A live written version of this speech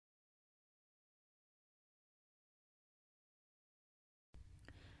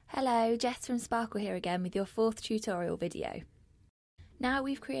Hello, Jess from Sparkle here again with your 4th tutorial video. Now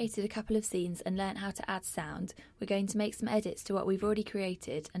we've created a couple of scenes and learnt how to add sound, we're going to make some edits to what we've already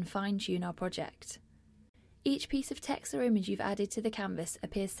created and fine-tune our project. Each piece of text or image you've added to the canvas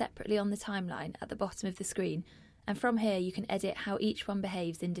appears separately on the timeline at the bottom of the screen, and from here you can edit how each one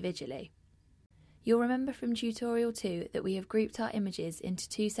behaves individually. You'll remember from tutorial 2 that we have grouped our images into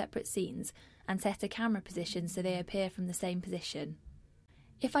 2 separate scenes and set a camera position so they appear from the same position.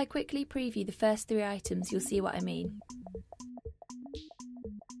 If I quickly preview the first 3 items, you'll see what I mean.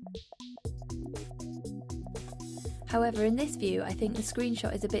 However, in this view, I think the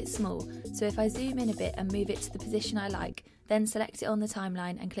screenshot is a bit small, so if I zoom in a bit and move it to the position I like, then select it on the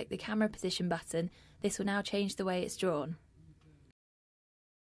timeline and click the camera position button, this will now change the way it's drawn.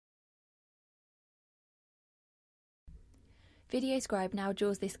 VideoScribe now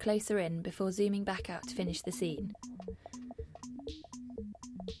draws this closer in before zooming back out to finish the scene.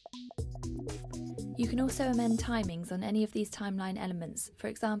 You can also amend timings on any of these timeline elements. For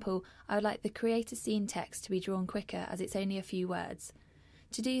example, I would like the create a scene text to be drawn quicker as it's only a few words.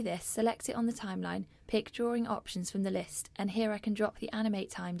 To do this, select it on the timeline, pick drawing options from the list, and here I can drop the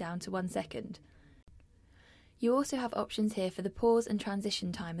animate time down to 1 second. You also have options here for the pause and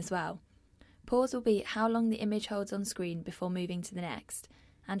transition time as well. Pause will be how long the image holds on screen before moving to the next,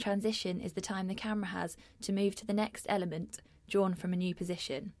 and transition is the time the camera has to move to the next element, drawn from a new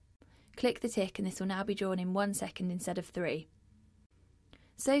position. Click the tick and this will now be drawn in 1 second instead of 3.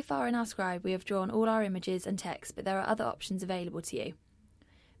 So far in our Scribe we have drawn all our images and text, but there are other options available to you.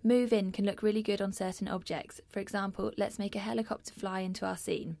 Move in can look really good on certain objects. For example, let's make a helicopter fly into our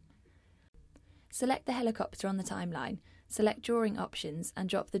scene. Select the helicopter on the timeline, select drawing options and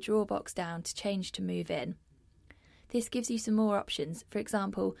drop the draw box down to change to move in. This gives you some more options. For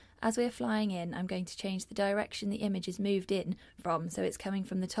example, as we're flying in, I'm going to change the direction the image is moved in from so it's coming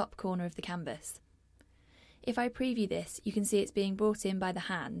from the top corner of the canvas. If I preview this, you can see it's being brought in by the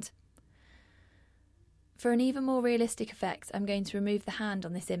hand. For an even more realistic effect, I'm going to remove the hand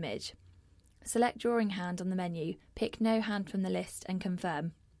on this image. Select Drawing Hand on the menu, pick No Hand from the list and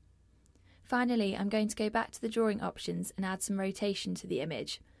confirm. Finally, I'm going to go back to the drawing options and add some rotation to the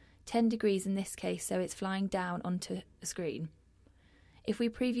image. 10 degrees in this case, so it's flying down onto a screen. If we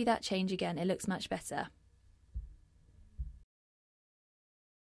preview that change again, it looks much better.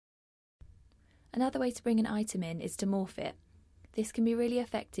 Another way to bring an item in is to morph it. This can be really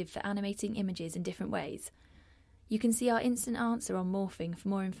effective for animating images in different ways. You can see our instant answer on morphing for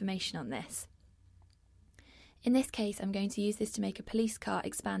more information on this. In this case, I'm going to use this to make a police car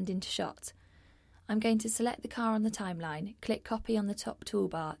expand into shot. I'm going to select the car on the timeline, click copy on the top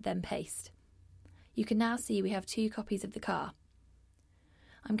toolbar, then paste. You can now see we have 2 copies of the car.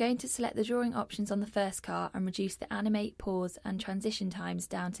 I'm going to select the drawing options on the first car and reduce the animate, pause and transition times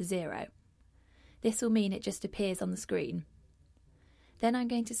down to 0. This will mean it just appears on the screen. Then I'm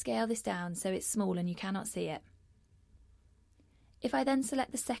going to scale this down so it's small and you cannot see it. If I then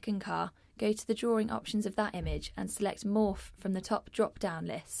select the second car, go to the drawing options of that image and select Morph from the top drop-down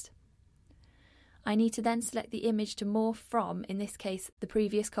list. I need to then select the image to morph from, in this case, the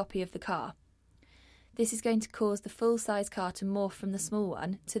previous copy of the car. This is going to cause the full-size car to morph from the small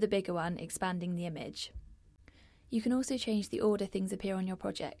one to the bigger one, expanding the image. You can also change the order things appear on your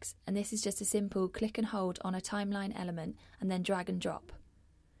project, and this is just a simple click and hold on a timeline element and then drag and drop.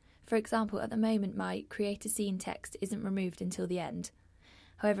 For example, at the moment my create a scene text isn't removed until the end.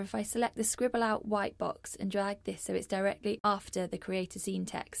 However, if I select the scribble out white box and drag this so it's directly after the create a scene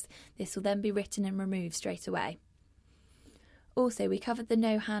text, this will then be written and removed straight away. Also, we covered the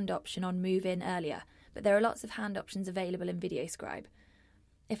no hand option on move in earlier, but there are lots of hand options available in VideoScribe.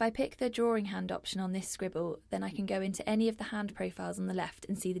 If I pick the drawing hand option on this scribble, then I can go into any of the hand profiles on the left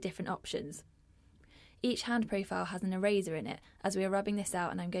and see the different options. Each hand profile has an eraser in it, as we are rubbing this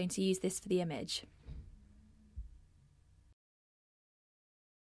out and I'm going to use this for the image.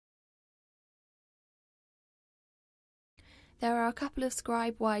 There are a couple of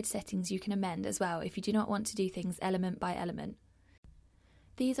Scribe-wide settings you can amend as well if you do not want to do things element by element.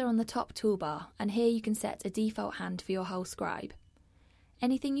 These are on the top toolbar, and here you can set a default hand for your whole Scribe.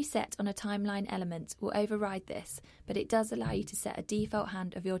 Anything you set on a timeline element will override this, but it does allow you to set a default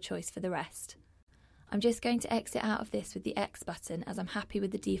hand of your choice for the rest. I'm just going to exit out of this with the X button as I'm happy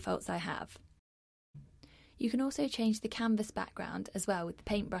with the defaults I have. You can also change the canvas background as well with the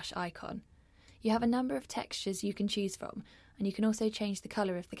paintbrush icon. You have a number of textures you can choose from, and you can also change the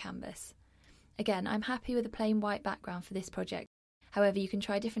colour of the canvas. Again, I'm happy with a plain white background for this project, however you can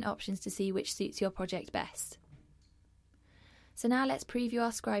try different options to see which suits your project best. So now let's preview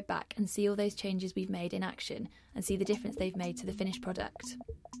our Scribe back and see all those changes we've made in action and see the difference they've made to the finished product.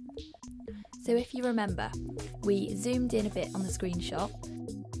 So if you remember, we zoomed in a bit on the screenshot,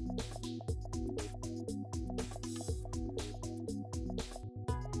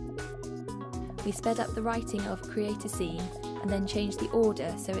 we sped up the writing of create a scene and then changed the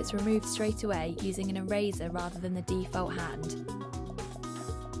order so it's removed straight away using an eraser rather than the default hand.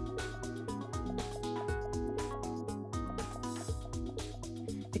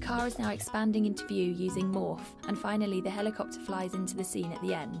 The car is now expanding into view using Morph, and finally the helicopter flies into the scene at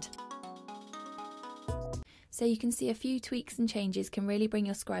the end. So you can see a few tweaks and changes can really bring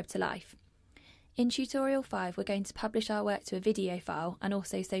your Scribe to life. In Tutorial 5 we're going to publish our work to a video file and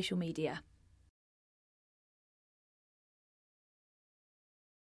also social media.